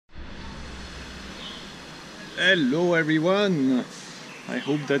Hello everyone, I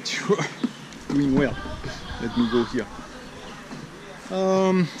hope that you are doing well. Let me go here.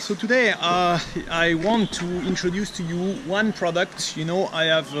 So today I want to introduce to you one product. You know, I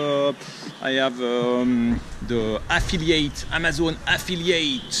have the affiliate, Amazon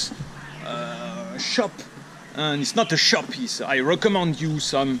affiliate shop, and it's not a shop, I recommend you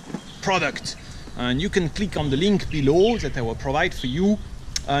some product, and you can click on the link below that I will provide for you.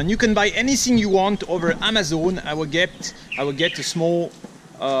 And you can buy anything you want over Amazon. I will get a small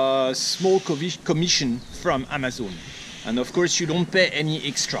commission from Amazon, and of course you don't pay any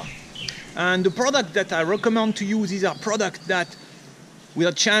extra. And the product that I recommend to you, these are products that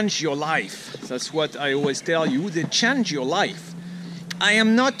will change your life. That's what I always tell you, they change your life. I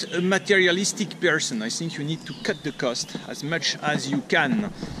am not a materialistic person. I think you need to cut the cost as much as you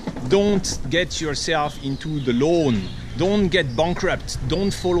can. Don't get yourself into the loan. Don't get bankrupt.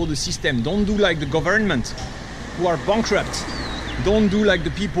 Don't follow the system. Don't do like the government who are bankrupt. Don't do like the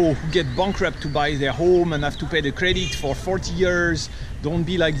people who get bankrupt to buy their home and have to pay the credit for 40 years. Don't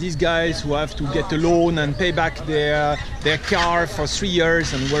be like these guys who have to get a loan and pay back their car for 3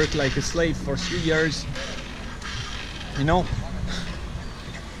 years and work like a slave for 3 years. You know?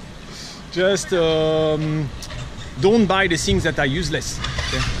 Just don't buy the things that are useless.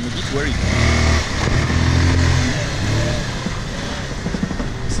 Okay? I'm a bit worried.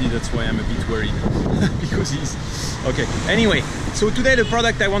 See, that's why I'm a bit worried. Because he's... Okay, anyway, so today the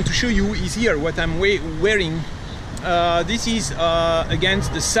product I want to show you is here, what I'm wearing. This is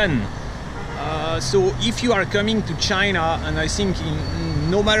against the sun. So if you are coming to China, and I think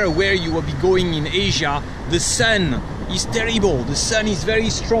no matter where you will be going in Asia, the sun is terrible, the sun is very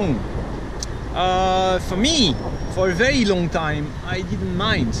strong. For me, for a very long time, I didn't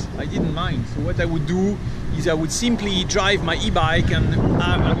mind. So what I would do is I would simply drive my e-bike, and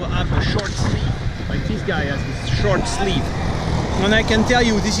I will have a short sleeve, like this guy has this short sleeve. And I can tell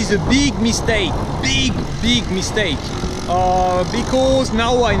you, this is a big mistake, big mistake. Because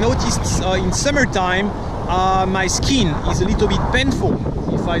now I noticed in summertime, my skin is a little bit painful.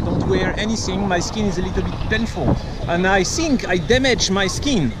 If I don't wear anything, my skin is a little bit painful. And I think I damaged my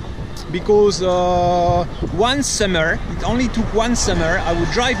skin. Because one summer, it only took one summer, I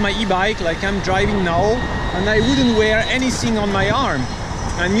would drive my e-bike like I'm driving now, and I wouldn't wear anything on my arm,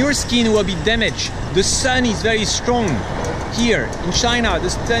 and your skin will be damaged. The sun is very strong here in China. The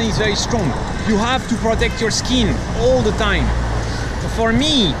sun is very strong. You have to protect your skin all the time. For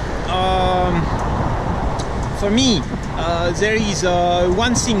me, there is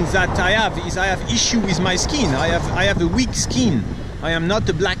one thing that I have issue with my skin. I have a weak skin. I am not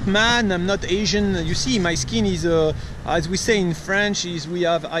a black man, I'm not Asian. You see, my skin is, as we say in French,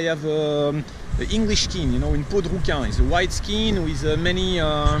 I have English skin, you know, in peau de rouquin. It's a white skin with many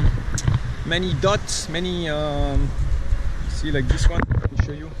dots, see, like this one, let me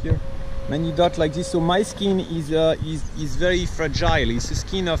show you here. Many dots like this. So my skin is very fragile. It's the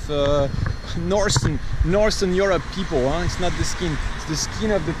skin of Northern Europe people. Huh? It's not the skin. It's the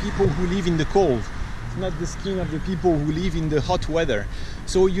skin of the people who live in the cold. It's not the skin of the people who live in the hot weather.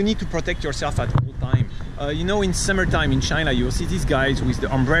 So you need to protect yourself at all time. You know, in summertime in China, you'll see these guys with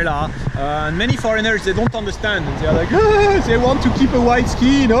the umbrella, and many foreigners, they don't understand. They're like, they want to keep a white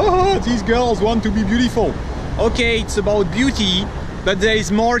skin. Oh, these girls want to be beautiful. Okay, it's about beauty, but there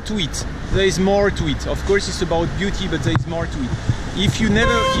is more to it. There is more to it. Of course, it's about beauty, but there is more to it. If you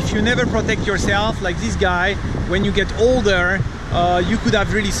never protect yourself, like this guy, when you get older, you could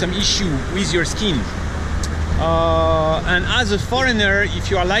have really some issue with your skin. And as a foreigner, if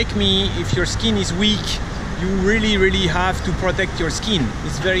you are like me, if your skin is weak, you really have to protect your skin.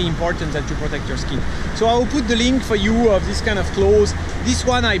 It's very important that you protect your skin. So I will put the link for you of this kind of clothes. This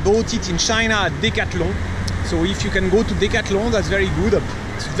one I bought it in China at Decathlon. So if you can go to Decathlon, that's very good.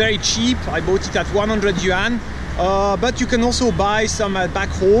 It's very cheap. I bought it at 100 yuan. But you can also buy some back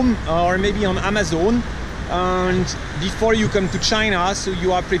home or maybe on Amazon. And before you come to China, so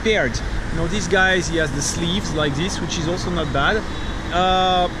you are prepared. You know, this guy, he has the sleeves like this, which is also not bad.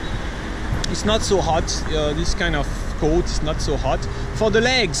 It's not so hot. This kind of coat is not so hot. For the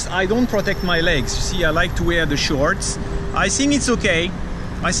legs, I don't protect my legs. You see, I like to wear the shorts. I think it's okay.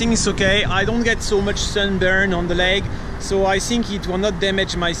 I don't get so much sunburn on the leg, so I think it will not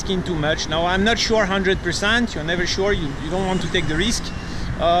damage my skin too much. Now, I'm not sure 100%. You're never sure. You don't want to take the risk.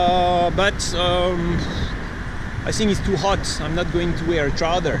 I think it's too hot. I'm not going to wear a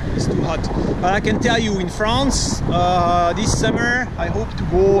trouser. It's too hot. But I can tell you, in France, this summer, I hope to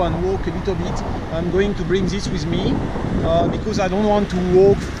go and walk a little bit. I'm going to bring this with me because I don't want to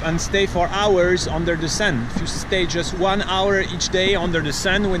walk and stay for hours under the sun. If you stay just 1 hour each day under the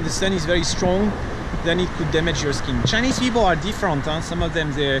sun, when the sun is very strong, then it could damage your skin. Chinese people are different, huh? Some of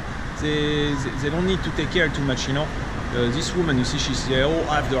them they don't need to take care too much, you know. This woman, you see, she's oh,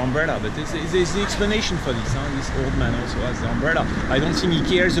 I have the umbrella, but there's the explanation for this. Huh? This old man also has the umbrella. I don't think he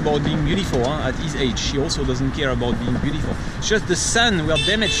cares about being beautiful. Huh? At his age, he also doesn't care about being beautiful. It's just the sun will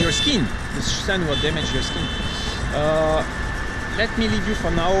damage your skin. The sun will damage your skin. Let me leave you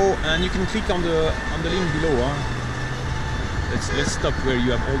for now, and you can click on the link below. Huh? Let's stop where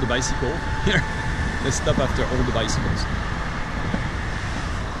you have all the bicycles. Here, let's stop after all the bicycles.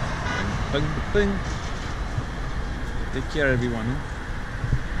 Bang, bang, bang. Take care, everyone.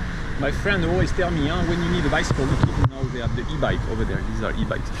 My friend always tell me, when you need a bicycle, look, now they have the e-bike over there. These are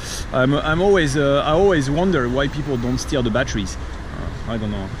e-bikes. I always wonder why people don't steal the batteries. I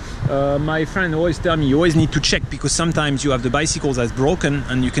don't know. My friend always tell me you always need to check, because sometimes you have the bicycles that's broken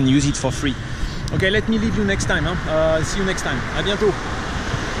and you can use it for free. Okay, let me leave you next time. See you next time. À bientôt.